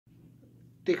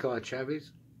Dick I Chavis.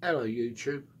 Hello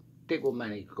YouTube. Dick what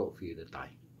Manny's got for you today.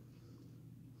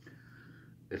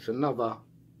 It's another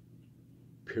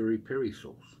piri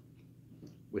sauce,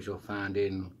 which I found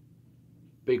in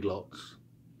big lots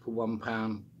for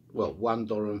 £1, well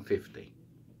 $1.50.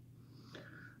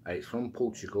 It's from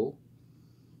Portugal.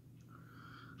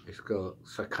 It's got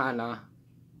Sacana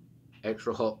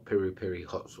extra hot piri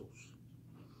hot sauce.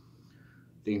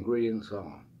 The ingredients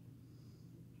are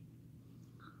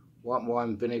white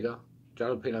wine vinegar,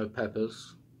 jalapeno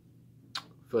peppers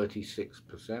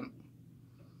 36%,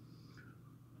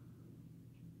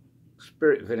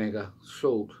 spirit vinegar,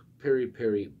 salt,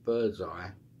 piri bird's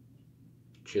eye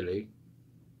chili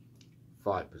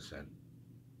 5%,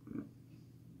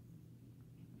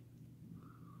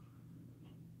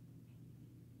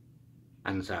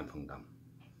 and xanthan gum.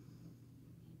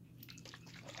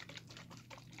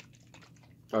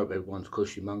 Hope everyone's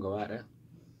cushy mungo out there.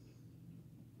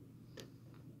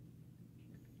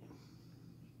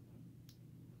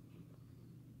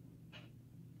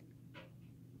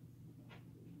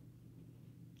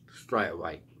 Straight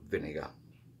away, vinegar.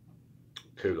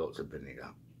 2 lots of vinegar.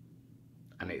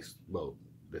 And it's, well,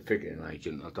 the thickening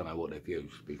agent, I don't know what they've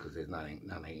used because there's nothing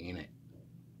in it.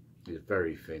 It's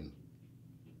very thin.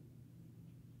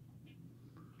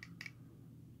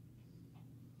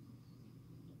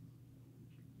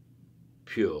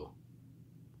 Pure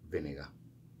vinegar.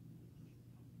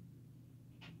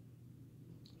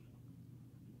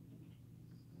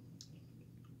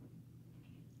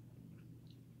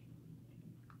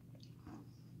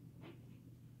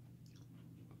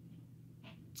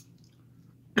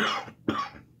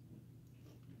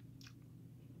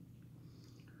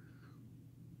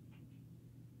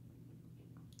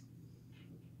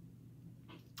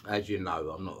 As you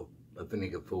know, I'm not a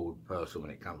vinegar forward person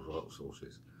when it comes to hot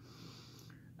sauces.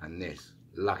 And this,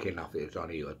 lucky enough, it was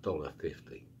only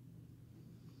 $1.50.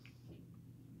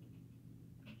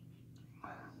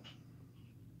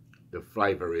 The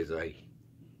flavour is a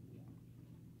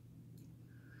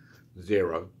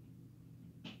 0.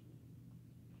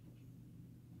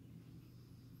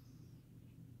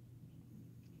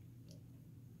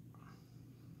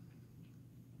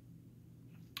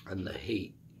 And the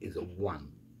heat is a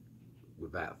 1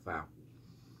 without fail.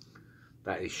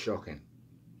 That is shocking.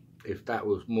 If that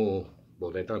was more,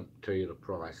 well, they don't tell you the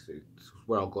price. It's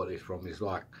where I got this from is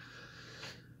like,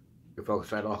 if I could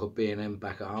say like a B&M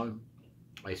back at home,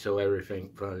 they sell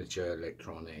everything, furniture,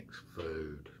 electronics,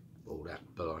 food, all that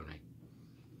baloney.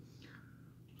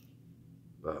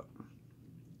 But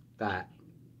that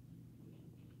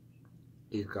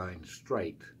is going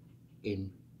straight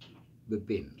in the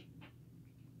bin.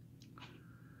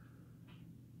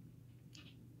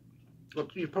 Well,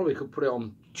 you probably could put it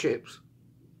on chips,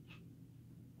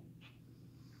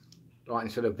 like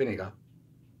instead of vinegar,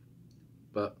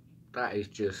 but that is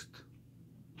just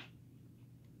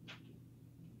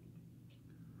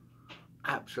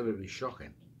absolutely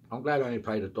shocking. I'm glad I only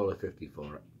paid $1.50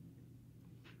 for it.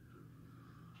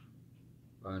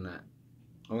 And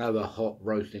I'll have a hot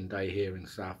roasting day here in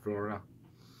South Florida.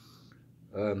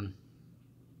 Hope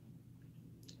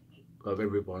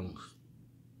everyone's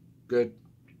good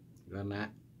and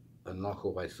that. And like I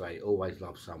always say, always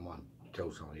love someone. Tell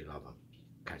someone you love them.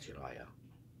 Catch you later.